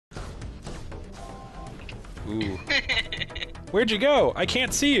Ooh. Where'd you go? I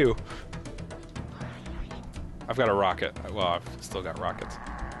can't see you. I've got a rocket. Well, I've still got rockets.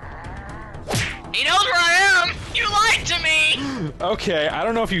 He knows where I am! You lied to me! Okay, I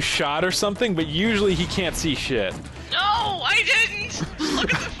don't know if you shot or something, but usually he can't see shit. No, I didn't!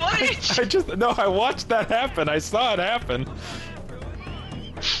 Look at the footage! I watched that happen. I saw it happen.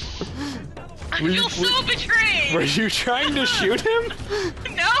 I feel so betrayed! Were you trying to shoot him?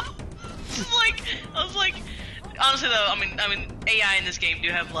 No! I was like, honestly though, I mean, AI in this game do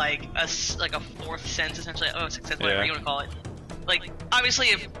have like a fourth sense essentially. Oh, sixth sense, whatever you want to call it. Like, obviously,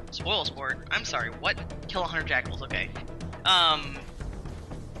 if spoil sport. I'm sorry, what? Kill 100 jackals, okay.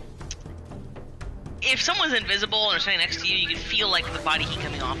 If someone's invisible and they're standing next to you, you can feel like the body heat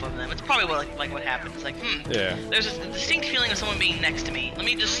coming off of them. It's probably what happens. Like, yeah. There's a distinct feeling of someone being next to me. Let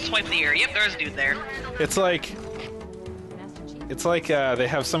me just swipe the air. Yep, there's a dude there. It's like they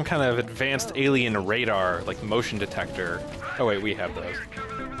have some kind of advanced alien radar, like motion detector. Oh wait, we have those.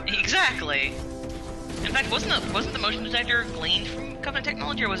 Exactly. In fact, wasn't the motion detector gleaned from Covenant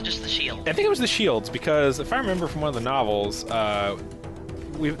technology, or was it just the shield? I think it was the shields, because if I remember from one of the novels,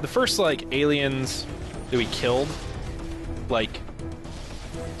 the first like aliens that we killed, like,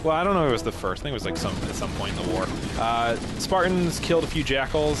 well, I don't know if it was the first. I think it was like at some point in the war. Spartans killed a few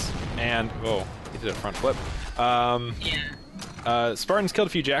jackals, and he did a front flip. Spartans killed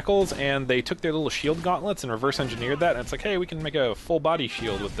a few jackals, and they took their little shield gauntlets and reverse engineered that. And it's like, hey, we can make a full body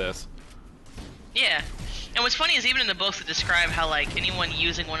shield with this. Yeah, and what's funny is even in the books that describe how like anyone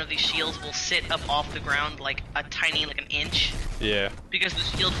using one of these shields will sit up off the ground like a tiny, like an inch. Yeah. Because the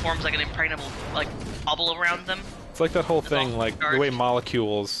shield forms like an impregnable like bubble around them. It's like that whole thing, like the way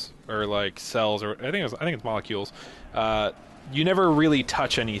molecules or like cells, or I think it's molecules. You never really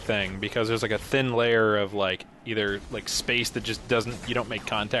touch anything because there's like a thin layer of like either like space that just you don't make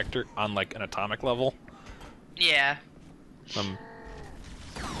contact on like an atomic level. Yeah.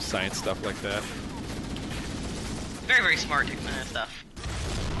 Science stuff like that. Very, very smart stuff.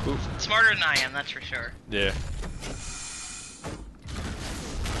 Ooh. Smarter than I am, that's for sure. Yeah.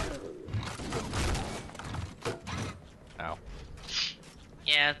 Ow.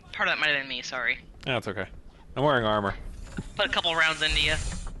 Yeah, part of that might have been me, sorry. Yeah, it's okay. I'm wearing armor. Put a couple rounds into you.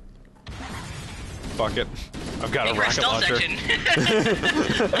 Fuck it. I've got a rocket launcher.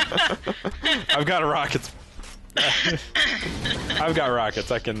 I've got a rocket. I've got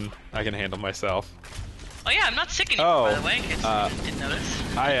rockets. I can handle myself. Oh yeah, I'm not sick anymore, by the way, in case you didn't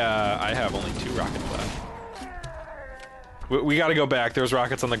notice. I have only 2 rockets left. We gotta go back. There was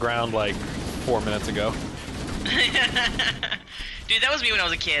rockets on the ground like 4 minutes ago. Dude, that was me when I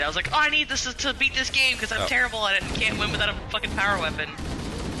was a kid. I was like, oh, I need this to beat this game because I'm terrible at it and can't win without a fucking power weapon.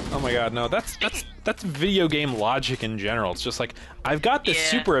 Oh my god, no, that's video game logic in general. It's just like, I've got this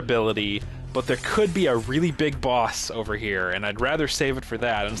super ability, but there could be a really big boss over here, and I'd rather save it for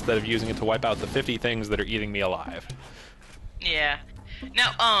that instead of using it to wipe out the 50 things that are eating me alive. Yeah.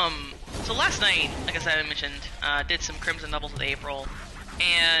 Now, so last night, like I said, I mentioned, did some Crimson Doubles with April,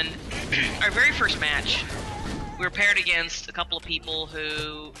 and our very first match, we were paired against a couple of people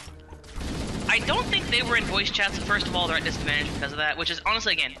who I don't think they were in voice chats. First of all, they're at disadvantage because of that, which is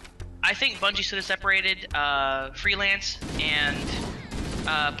honestly, again, I think Bungie should have separated freelance and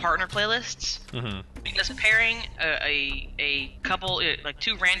partner playlists. Mm-hmm. Because pairing a couple, like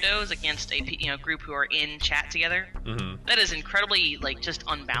 2 randos against a group who are in chat together, that is incredibly like just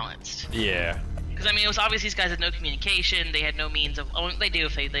unbalanced. Yeah. Because I mean, it was obvious these guys had no communication. They had no means of. Oh, they do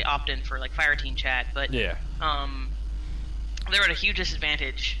if they opt in for like fire team chat, but yeah. They were at a huge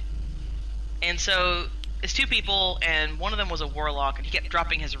disadvantage. And so it's 2 people, and one of them was a warlock, and he kept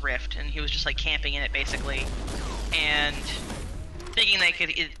dropping his rift, and he was just like camping in it basically, and thinking that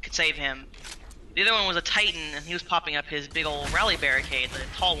it could save him. The other one was a titan, and he was popping up his big old rally barricade, the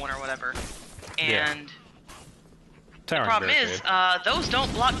tall one or whatever. And the problem is, those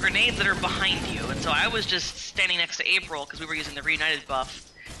don't block grenades that are behind you, and so I was just standing next to April because we were using the reunited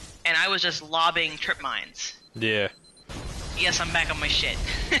buff, and I was just lobbing trip mines. Yeah. Yes, I'm back on my shit.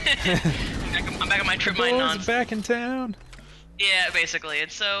 I'm back on my trip mine nonsense. Back in town. Yeah, basically.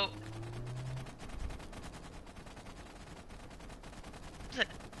 And so.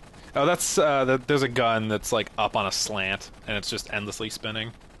 Oh, that's there's a gun that's like up on a slant, and it's just endlessly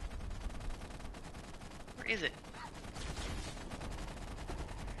spinning. Where is it?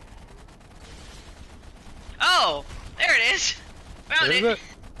 Oh, there it is. Found it. Look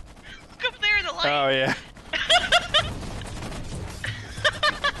up there in the light. Oh yeah.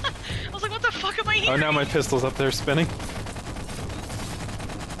 I was like, what the fuck am I hearing? Oh, now my pistol's up there spinning.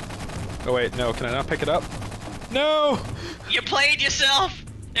 Oh wait, no, can I not pick it up? No! You played yourself!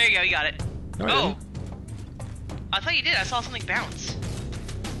 There you go, you got it. No, I thought you did. I saw something bounce.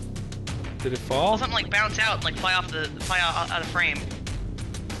 Did it fall? Something like bounce out and like fly out of frame.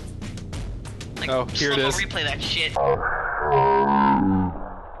 Like, oh, here it is. Replay that shit.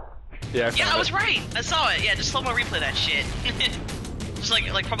 Yeah, I was right. I saw it. Yeah, just slow-mo replay that shit. Just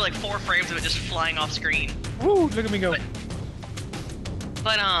like probably like 4 frames of it just flying off screen. Woo! Look at me go.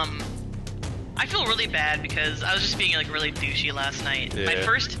 But I feel really bad because I was just being like really douchey last night. Yeah.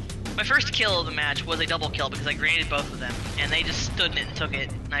 My first kill of the match was a double kill because I grenaded both of them, and they just stood in it and took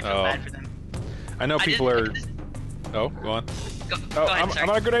it, and I feel bad for them. I know people are. Oh, go on. Go ahead, I'm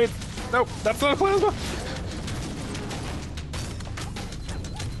on a grenade. Nope, that's not a plasma.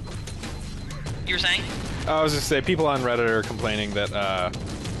 You were saying? I was just saying, people on Reddit are complaining that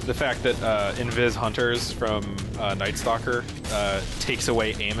the fact that Invis Hunters from Night Stalker takes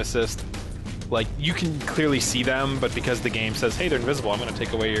away aim assist. Like, you can clearly see them, but because the game says, hey, they're invisible, I'm going to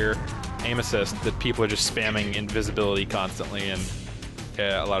take away your aim assist, that people are just spamming invisibility constantly, and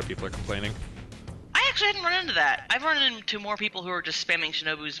yeah, a lot of people are complaining. I actually hadn't run into that. I've run into more people who are just spamming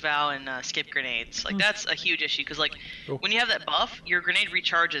Shinobu's Vow and skip grenades. Like, that's a huge issue, because, like, when you have that buff, your grenade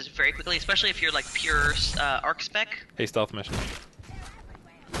recharges very quickly, especially if you're, like, pure arc spec. Hey, stealth mission.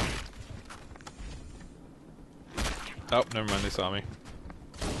 Oh, never mind, they saw me.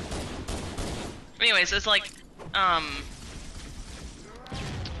 Anyways, it's like,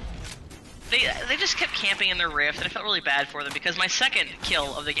 they just kept camping in their rift, and I felt really bad for them because my second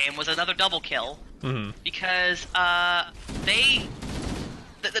kill of the game was another double kill. Because the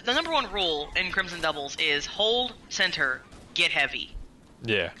number one rule in Crimson Doubles is hold center, get heavy.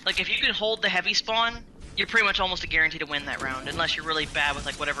 Yeah. Like, if you can hold the heavy spawn, you're pretty much almost a guarantee to win that round, unless you're really bad with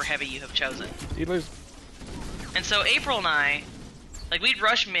like whatever heavy you have chosen. You lose. And so April and I, like, we'd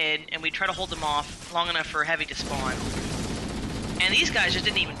rush mid, and we'd try to hold them off long enough for heavy to spawn. And these guys just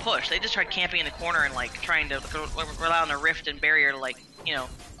didn't even push. They just tried camping in the corner and, like, trying to rely on their rift and barrier to, like, you know,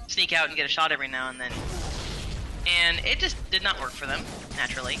 sneak out and get a shot every now and then. And it just did not work for them,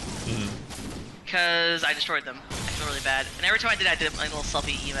 naturally. Because I destroyed them. I feel really bad. And every time I did a little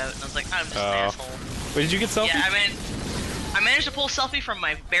selfie emote, and I was like, I'm just an asshole. Wait, did you get selfie? Yeah, I managed to pull selfie from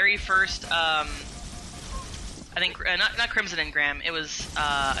my very first, I think not Crimson Engram. It was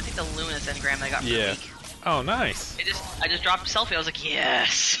I think the Luminous Engram that I got for the week. Oh, nice. I just dropped a selfie. I was like,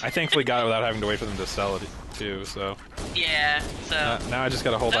 yes. I thankfully got it without having to wait for them to sell it too. So. Yeah. So. Now I just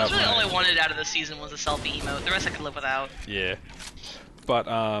gotta hold out. That was really all I wanted out of the season was a selfie emote. The rest I could live without. Yeah. But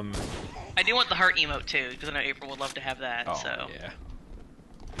I do want the heart emote too, because I know April would love to have that. Oh so. yeah.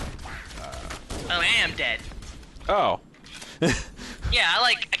 Oh, I am dead. Oh. Yeah,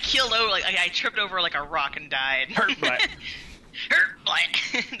 I killed over, I tripped over like a rock and died. Hurt black. Hurt black.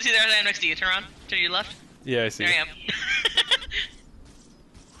 See, there I am next to you. Turn around. To your left. Yeah, I see. There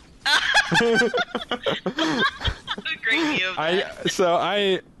I am. Great view of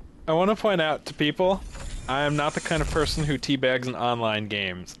that. I want to point out to people, I am not the kind of person who teabags in online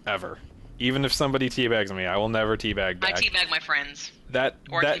games, ever. Even if somebody teabags me, I will never teabag back. I teabag my friends.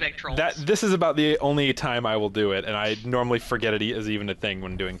 Teabag trolls. This is about the only time I will do it, and I normally forget it is even a thing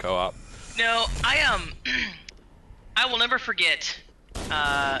when doing co-op. No, I will never forget. You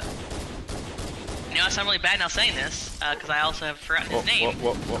know, I sound really bad now saying this, because I also have forgotten his name.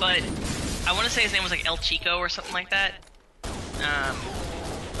 But I want to say his name was like El Chico or something like that.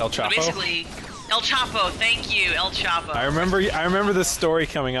 El Chapo? Basically, El Chapo, thank you, El Chapo. I remember this story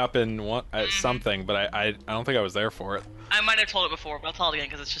coming up in something, but I don't think I was there for it. I might have told it before, but I'll tell it again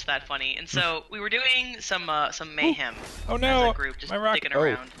because it's just that funny. And so we were doing some mayhem. Oh no! As a group, just digging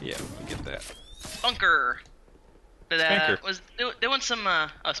around. Yeah, we get that. Bunker. But Spanker. was doing some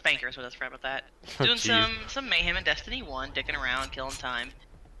Spanker, so that's right about that. Doing some mayhem in Destiny 1, dicking around, killing time.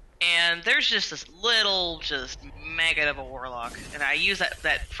 And there's just this little, just maggot of a warlock, and I use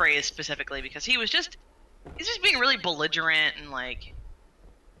that phrase specifically because he's just being really belligerent and like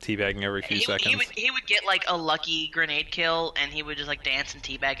teabagging every few seconds. He would get like a lucky grenade kill, and he would just like dance and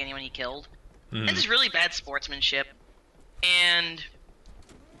teabag anyone he killed, and just really bad sportsmanship. And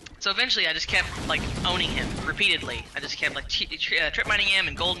so eventually, I just kept like owning him repeatedly. I just kept like trip mining him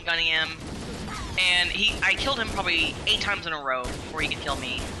and golden gunning him, and I killed him probably 8 times in a row before he could kill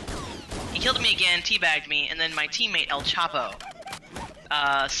me. He killed me again, teabagged me, and then my teammate El Chapo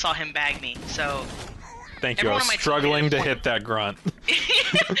saw him bag me. So thank you. I was struggling to hit that grunt.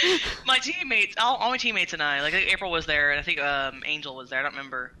 My teammates, all my teammates and I, like April was there, and I think Angel was there. I don't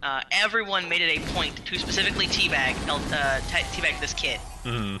remember. Everyone made it a point to specifically teabag this kid.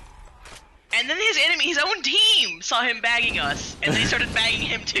 And And then his own team saw him bagging us, and they started bagging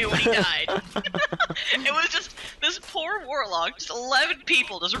him too when he died. It was just this poor warlock, just 11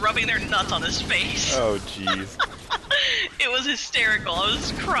 people just rubbing their nuts on his face. Oh, jeez. It was hysterical. I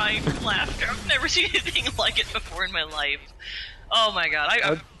was crying from laughter. I've never seen anything like it before in my life. Oh my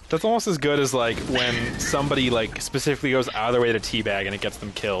god. That's almost as good as like when somebody like specifically goes out of their way to teabag and it gets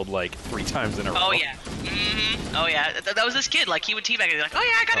them killed like 3 times in a row. Oh yeah. Oh yeah. That was this kid. Like he would teabag and he'd be like, oh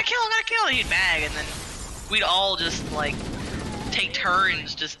yeah, I gotta kill, and he'd bag, and then we'd all just like take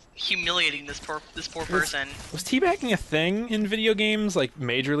turns just humiliating this poor person. Was teabagging a thing in video games like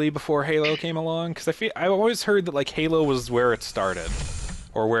majorly before Halo came along? Because I always heard that like Halo was where it started,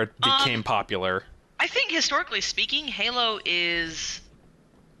 or where it became popular. I think historically speaking, Halo is.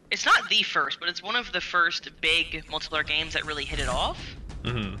 It's not the first, but it's one of the first big multiplayer games that really hit it off.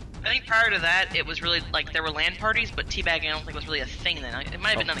 Mm-hmm. I think prior to that, it was really like there were LAN parties, but teabagging I don't think was really a thing then. It might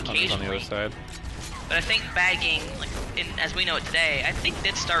have been done occasionally. On the other side. But I think bagging, like as we know it today, I think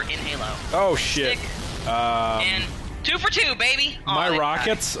did start in Halo. Oh shit! And 2 for 2, baby. Oh, my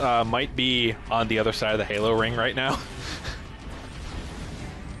rockets might be on the other side of the Halo ring right now.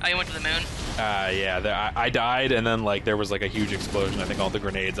 Oh, you went to the moon? Yeah, I died, and then like there was like a huge explosion. I think all the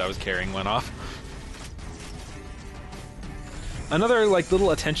grenades I was carrying went off. Another like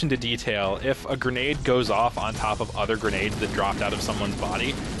little attention to detail: if a grenade goes off on top of other grenades that dropped out of someone's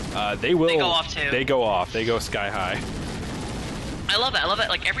body, they go off too. They go off. They go sky high. I love that. I love that.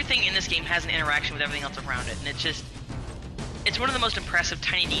 Like everything in this game has an interaction with everything else around it, and it's one of the most impressive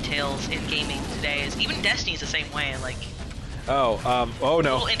tiny details in gaming today. Is even Destiny's the same way. Like. Oh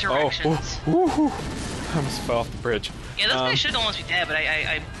no. Little interactions. I almost fell off the bridge. Yeah, those guys should almost be dead, but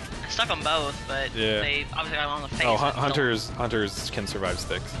I stuck on both, but they obviously got along the face. Oh, hunters can survive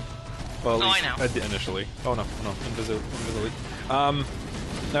sticks. Well, at least I know. Initially. Oh no, invisibly.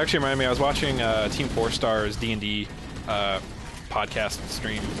 That actually reminded me, I was watching Team 4 Star's D&D podcast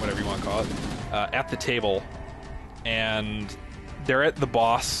stream, whatever you want to call it, at the table, and they're at the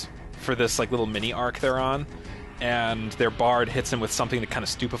boss for this like little mini arc they're on. And their bard hits him with something that kind of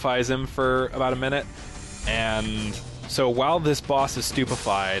stupefies him for about a minute. And so while this boss is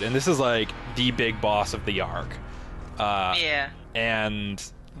stupefied, and this is like the big boss of the arc, and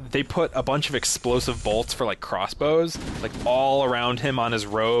they put a bunch of explosive bolts for like crossbows, like all around him on his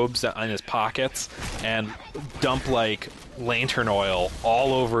robes, on his pockets, and dump like lantern oil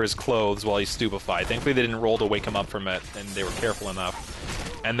all over his clothes while he's stupefied. Thankfully they didn't roll to wake him up from it, and they were careful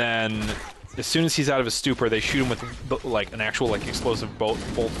enough. And then as soon as he's out of his stupor, they shoot him with like an actual like explosive bolt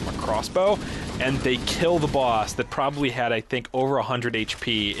from a crossbow, and they kill the boss that probably had, I think, over 100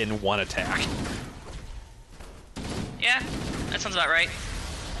 HP in one attack. Yeah, that sounds about right.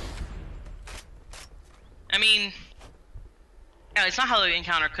 I mean, it's not how the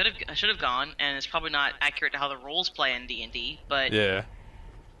encounter should have gone, and it's probably not accurate to how the rules play in D&D. But yeah.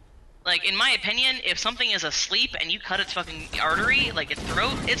 Like, in my opinion, if something is asleep and you cut its fucking artery, like its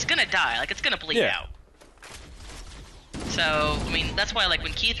throat, it's gonna die. Like, it's gonna bleed out. So, I mean, that's why, like,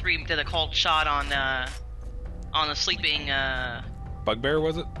 when Keith did a cold shot on the sleeping, Bugbear,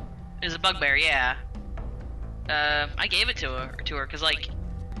 was it? It was a bugbear, yeah. I gave it to her, because, like,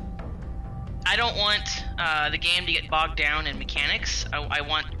 I don't want the game to get bogged down in mechanics. I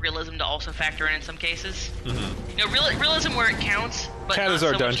want realism to also factor in some cases. Mm-hmm. You know, realism where it counts, but Cat not is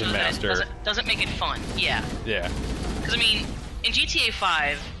our so dungeon much so master. that it doesn't make it fun. Yeah. Yeah. Because I mean, in GTA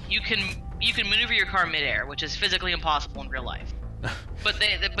 5, you can maneuver your car midair, which is physically impossible in real life. but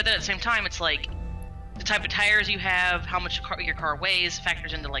then at the same time, it's like the type of tires you have, how much your car weighs,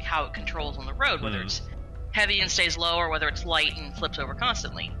 factors into like how it controls on the road, whether it's heavy and stays low, or whether it's light and flips over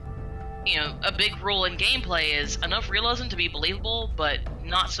constantly. You know, a big rule in gameplay is enough realism to be believable, but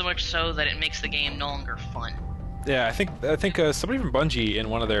not so much so that it makes the game no longer fun. Yeah, I think somebody from Bungie in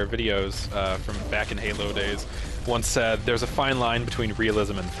one of their videos from back in Halo days once said there's a fine line between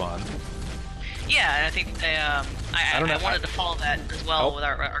realism and fun. Yeah, and I think I wanted to follow that as well with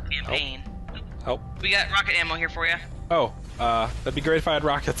our campaign. Help. We got rocket ammo here for you. Oh, that'd be great if I had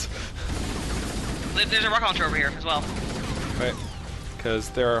rockets. There's a rocket launcher over here as well. Right. Because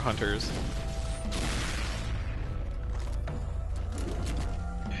there are hunters.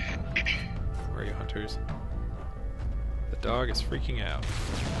 Where are you, hunters? The dog is freaking out.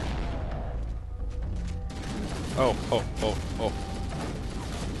 Oh. Hold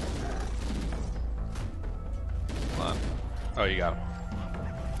on. Oh, you got him.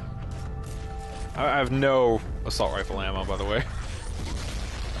 I have no assault rifle ammo, by the way.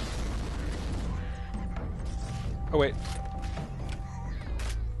 Oh, wait.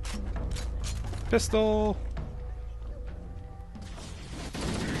 Pistol.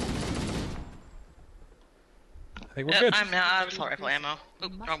 I think we're good. I'm out of assault rifle ammo.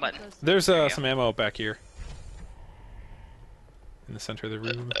 Oop, wrong button. There's some ammo back here. In the center of the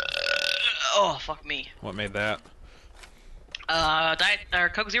room. Oh, fuck me. What made that? Diet or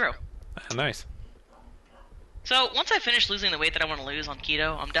Coke Zero. Nice. So once I finish losing the weight that I want to lose on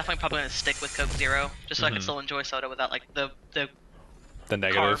keto, I'm definitely probably going to stick with Coke Zero, just so I can still enjoy soda without like the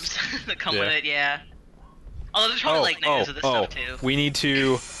negatives carbs that come with it. Yeah. Although there's probably like negatives of this stuff too. We need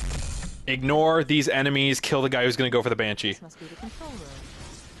to ignore these enemies, kill the guy who's going to go for the Banshee. This must be the control room.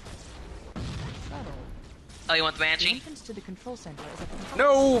 Oh, you want the The Banshee? entrance to the control center is at the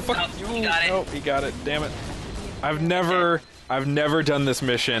control No, fuck you. you. Got it. Nope, he got it. Damn it. I've never done this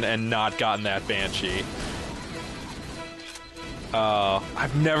mission and not gotten that Banshee.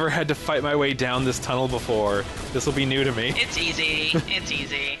 I've never had to fight my way down this tunnel before. This will be new to me. It's easy. It's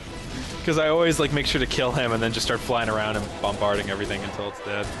easy. Because I always like make sure to kill him and then just start flying around and bombarding everything until it's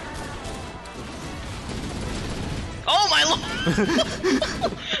dead. Oh my lord!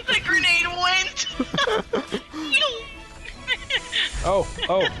 The grenade went! Oh,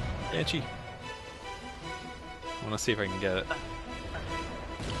 Banshee. I want to see if I can get it.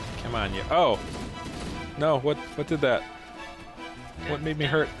 Come on, you. Oh! No, what did that? What made me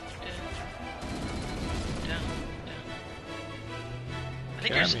hurt? I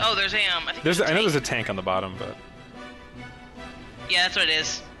think there's. Oh, there's a. I think I know there's a tank on the bottom, but. Yeah, that's what it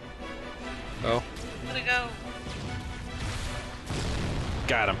is. Oh. Where'd it go?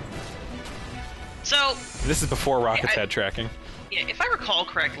 Got him. So. This is before Rocket's head tracking. Yeah, if I recall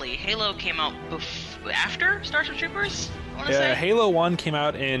correctly, Halo came out after Starship Troopers. I want to say. Halo 1 came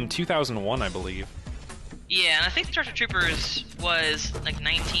out in 2001, I believe. Yeah, and I think Starship Troopers was like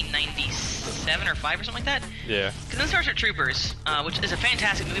 1997 or 5 or something like that. Yeah. Because then Starship Troopers, which is a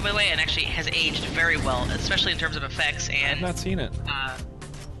fantastic movie by the way, and actually has aged very well, especially in terms of effects and. I've not seen it.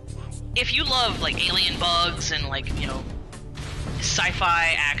 If you love like alien bugs and like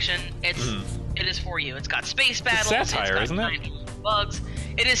sci-fi action, it is for you. It's got space battles. It's satire, isn't it? Bugs.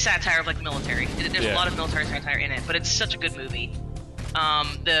 It is satire of like military. There's a lot of military satire in it, but it's such a good movie.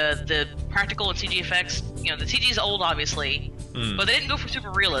 The practical and CG effects, the CG is old obviously, but they didn't go for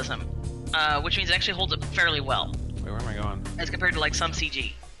super realism, which means it actually holds up fairly well. Wait, where am I going? As compared to like some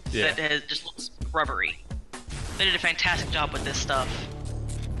CG that just looks rubbery. They did a fantastic job with this stuff.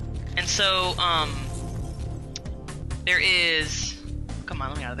 And so, there is. Come on,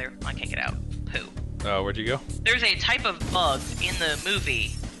 let me out of there. I can't get out. Poo. Oh, where'd you go? There's a type of bug in the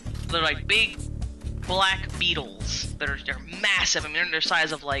movie. They're like big black beetles that are massive. I mean, they're the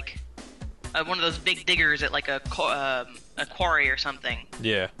size of like one of those big diggers at like a quarry or something.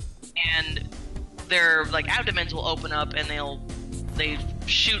 Yeah. And their like abdomens will open up and they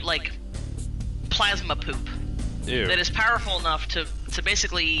shoot like plasma poop. Ew. That is powerful enough to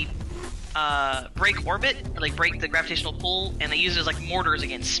basically break orbit, or like break the gravitational pull, and they use it as like mortars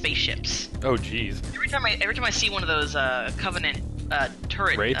against spaceships. Oh, jeez. Every time I see one of those Covenant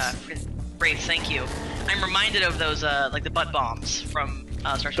turret Wraiths? Wraiths, thank you, I'm reminded of those like the butt bombs from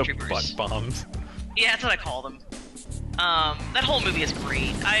Starship Troopers. Butt bombs. Yeah, that's what I call them. That whole movie is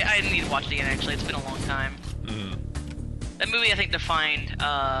great. I need to watch it again. Actually, it's been a long time. That movie I think defined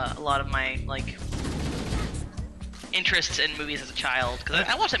a lot of my like interests in movies as a child, because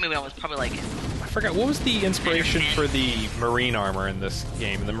I watched that movie when I was probably like. I forgot, what was the inspiration for the Marine armor in this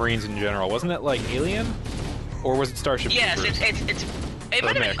game, and the Marines in general? Wasn't it like Alien? Or was it Starship Troopers? Yes, it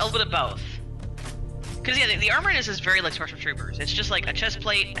might have been a little bit of both. Because yeah, the armor in this is very like Starship Troopers. It's just like a chest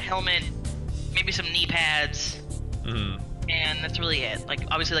plate, a helmet, maybe some knee pads, and that's really it. Like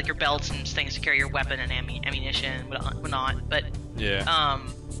obviously like your belts and things to carry your weapon and ammunition and whatnot. But yeah.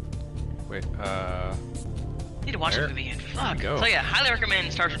 Wait. Need to watch the movie again. Fuck. So yeah, highly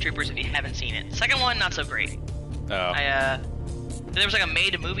recommend Starship Troopers if you haven't seen it. Second one, not so great. Oh. There was like a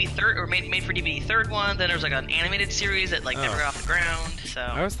made-to-movie third, or made for DVD third one. Then there was like an animated series that like never got off the ground. So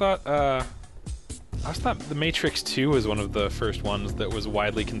I always thought The Matrix 2 was one of the first ones that was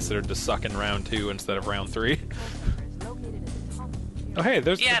widely considered to suck in round 2 instead of round 3. Oh hey,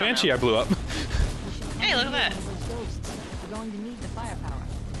 there's the Banshee I blew up. Hey, look at that.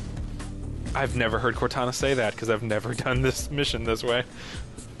 I've never heard Cortana say that because I've never done this mission this way.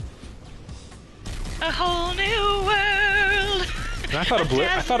 A whole new world. And I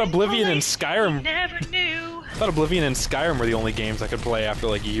thought Oblivion and Skyrim. Never knew. I thought Oblivion and Skyrim were the only games I could play after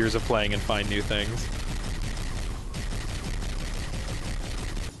like years of playing and find new things.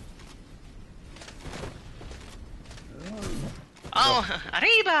 Oh,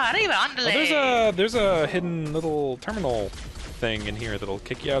 arriba, andale. Oh, there's a hidden little terminal thing in here that'll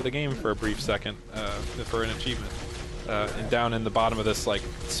kick you out of the game for a brief second for an achievement. And down in the bottom of this like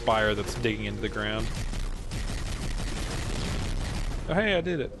spire that's digging into the ground. Oh, hey, I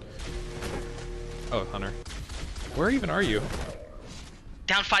did it. Oh, Hunter. Where even are you?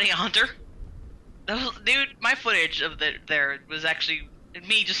 Down fighting a hunter. Dude, my footage of there was actually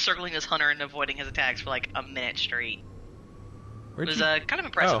me just circling this hunter and avoiding his attacks for like a minute straight. It was kind of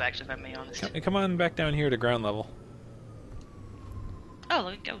impressive, actually, if I'm being honest. Come on back down here to ground level. Oh,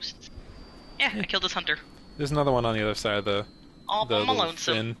 look at ghosts. Yeah, I killed this hunter. There's another one on the other side of the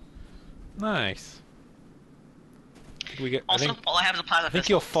lonesome. fin. Nice. We get, also, all I have is a pile of I think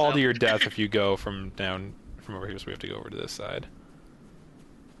you'll fall to your death if you go from over here, so we have to go over to this side.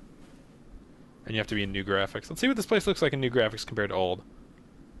 And you have to be in new graphics. Let's see what this place looks like in new graphics compared to old.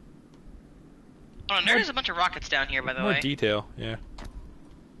 Oh, and there's a bunch of rockets down here, by the way. More detail, yeah.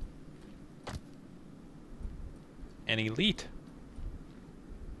 And elite.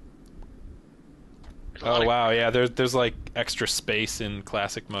 Oh wow, yeah. There's like extra space in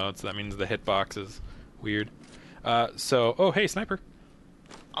classic mode, so that means the hitbox is weird. Oh hey, sniper.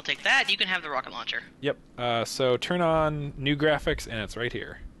 I'll take that. You can have the rocket launcher. Yep. So turn on new graphics, and it's right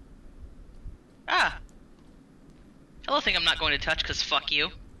here. Ah. Hello, thing I'm not going to touch because fuck you.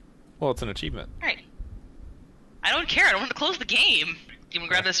 Well, it's an achievement. Alright. I don't care. I don't want to close the game. Do you want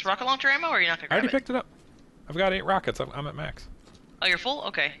to grab this rocket launcher ammo, or are you not going to grab it? I already picked it up. I've got 8 rockets. I'm at max. Oh, you're full?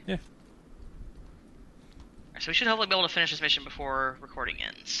 Okay. Yeah. So we should hopefully be able to finish this mission before recording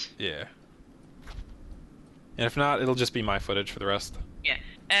ends. Yeah. And if not, it'll just be my footage for the rest. Yeah.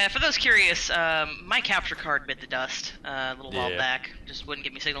 For those curious, my capture card bit the dust a little while back. Just wouldn't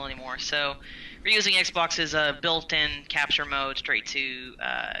give me signal anymore. So we're using Xbox's built-in capture mode straight to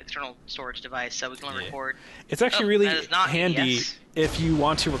external storage device, so we can only record. It's actually really handy if you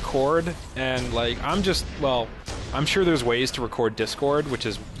want to record, and like I'm sure there's ways to record Discord, which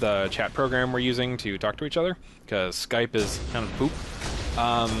is the chat program we're using to talk to each other, because Skype is kind of poop.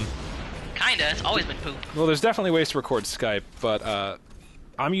 Kinda. It's always been poop. Well, there's definitely ways to record Skype, but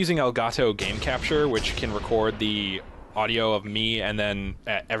I'm using Elgato Game Capture, which can record the audio of me and then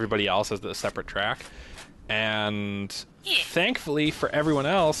everybody else as a separate track. And thankfully for everyone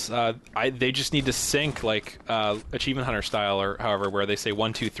else, they just need to sync like Achievement Hunter style, or however, where they say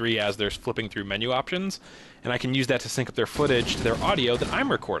 1, 2, 3 as they're flipping through menu options, and I can use that to sync up their footage to their audio that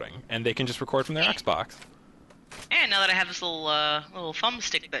I'm recording, and they can just record from their Xbox. And now that I have this little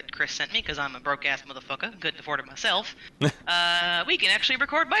thumbstick that Chris sent me, because I'm a broke-ass motherfucker, couldn't afford it myself, we can actually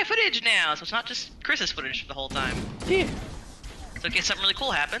record my footage now, so it's not just Chris's footage the whole time. Yeah. So in case something really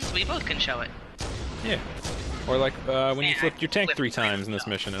cool happens, we both can show it. Yeah. Or like when you flipped your tank 3 times in this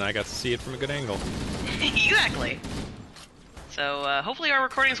mission, and I got to see it from a good angle. Exactly. So hopefully our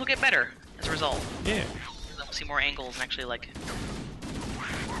recordings will get better as a result. Yeah. We'll see more angles and actually like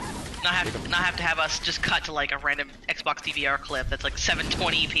not have to have us just cut to like a random Xbox DVR clip that's like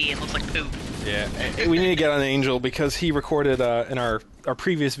 720p and looks like poop. Yeah, we need to get on Angel because he recorded in our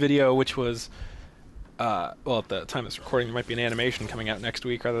previous video, which was well, at the time of this recording there might be an animation coming out next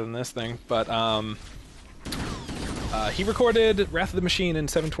week rather than this thing, but he recorded Wrath of the Machine in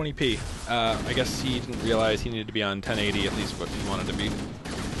 720p. I guess he didn't realize he needed to be on 1080, at least what he wanted to be.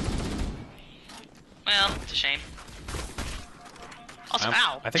 Well, it's a shame. Also,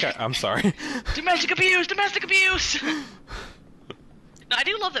 ow! I'm sorry. Domestic abuse! Domestic abuse! No, I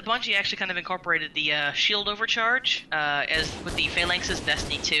do love that Bungie actually kind of incorporated the shield overcharge as with the Phalanx's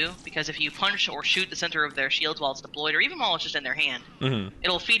Destiny 2, because if you punch or shoot the center of their shields while it's deployed, or even while it's just in their hand,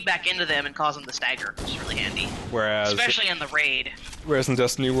 it'll feed back into them and cause them to stagger, which is really handy. Whereas, especially in the raid. Whereas in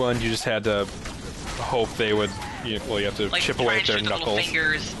Destiny 1, you just had to hope they would, you have to like, chip away at their knuckles. Little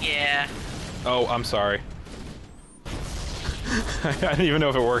fingers, yeah. Oh, I'm sorry. I didn't even know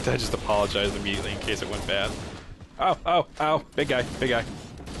if it worked, I just apologized immediately in case it went bad. Oh, oh, oh, big guy, big guy.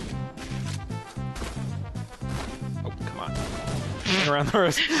 Oh, come on. Around the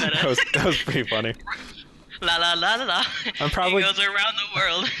rest. That was pretty funny. La la la la la. It goes around the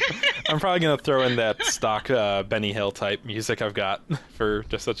world. I'm probably gonna throw in that stock Benny Hill type music I've got for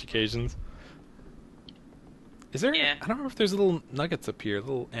just such occasions. Is there? Yeah. I don't know if there's little nuggets up here,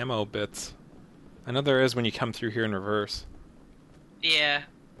 little ammo bits. I know there is when you come through here in reverse. Yeah.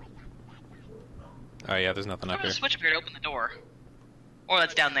 Oh yeah, there's nothing up here. I'm gonna switch up here to open the door. Or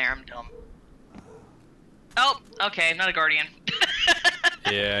that's down there, I'm dumb. Oh, okay, I'm not a guardian.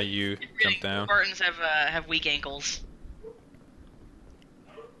 Yeah, you jumped down. Spartans have weak ankles.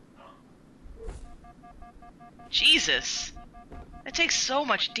 Jesus! That takes so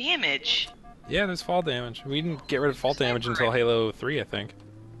much damage. Yeah, there's fall damage. We didn't get rid of fall damage until Halo 3, I think.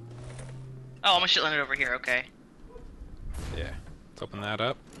 Oh, I'm a shit landed over here, okay. Yeah, let's open that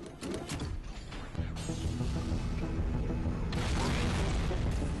up.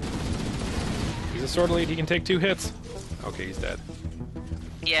 He's a sword elite, he can take 2 hits. Okay, he's dead.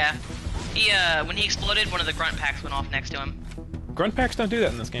 Yeah. He, when he exploded, one of the grunt packs went off next to him. Grunt packs don't do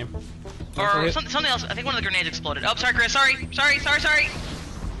that in this game. Or something else. I think one of the grenades exploded. Oh, sorry, Chris. Sorry.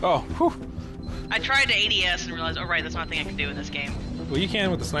 Oh, whew. I tried to ADS and realized, oh right, that's not a thing I can do in this game. Well, you can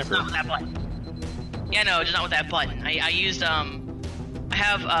with the sniper. Not with that button. Yeah, no, just not with that button. I used, I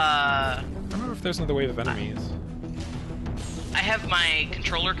have, I don't remember if there's another wave of enemies. I have my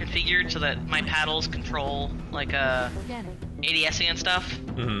controller configured so that my paddles control, like, ADSing and stuff.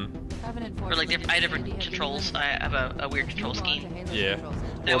 Mm-hmm. Or, like, I have different controls. I have a weird control scheme. Yeah.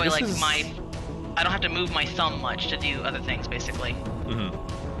 That way, like, I don't have to move my thumb much to do other things, basically.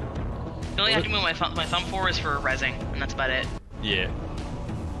 Mm-hmm. The only thing I have to move my thumb for is for rezzing, and that's about it. Yeah.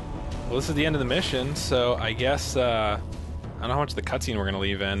 Well, this is the end of the mission, so I guess, I don't know how much of the cutscene we're going to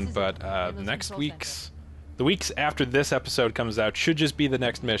leave in, but the weeks after this episode comes out should just be the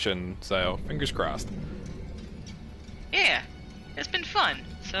next mission, so fingers crossed. Yeah, it's been fun,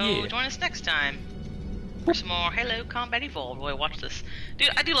 so yeah. Join us next time for some more Halo Combat Evolved while I watch this. Dude,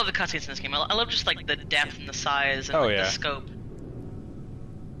 I do love the cutscenes in this game. I love just, like, the depth and the size and the scope.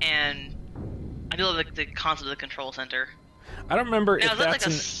 And I do love the concept of the control center. I don't remember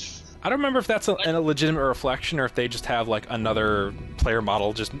if that's a legitimate reflection or if they just have like another player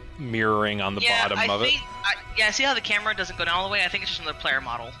model just mirroring on the bottom of it. Yeah, see how the camera doesn't go down all the way? I think it's just another player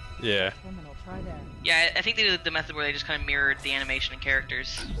model. Yeah. Yeah, I think they did the method where they just kind of mirrored the animation and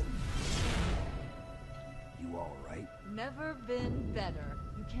characters. You all right? Never been better.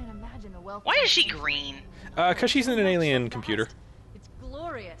 You can't imagine a welcome. Why is she green? 'Cause she's in an alien computer.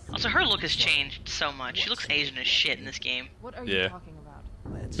 Glorious. Also, her look has changed so much. She looks Asian as shit in this game. What are you talking about?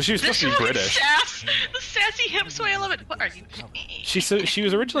 So she was supposed to be British. The sassy hip sway, I love it. What are you? She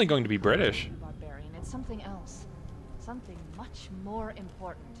was originally going to be British. Barbarian, it's something else. Something much more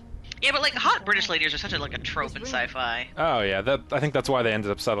important. Yeah, but like hot British ladies are such a trope in sci-fi. Oh yeah, I think that's why they ended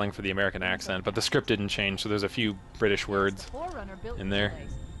up settling for the American accent, but the script didn't change, so there's a few British words in there.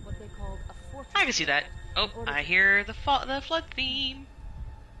 I can see that. Oh, I hear the flood theme.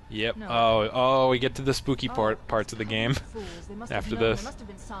 Yep. Oh, we get to the spooky parts of the game after this.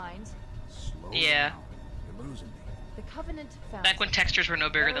 Yeah. Back when textures were no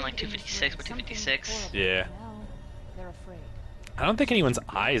bigger than like 256 by 256. Yeah. I don't think anyone's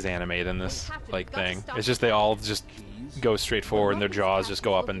eyes animate in this thing. It's just they all just go straight forward and their jaws just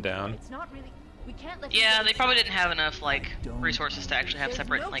go up and down. Yeah, they probably didn't have enough resources to actually have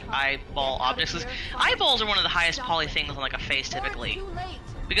separate eyeball objects. 'Cause eyeballs are one of the highest poly things on a face typically.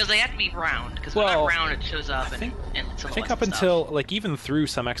 Because they have to be round, because when they're round it shows up and I think up until, even through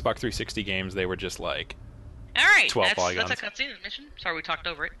some Xbox 360 games, they were just Alright, 12 polygons. That's a cutscene mission. Sorry we talked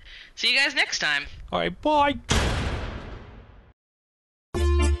over it. See you guys next time. Alright, bye!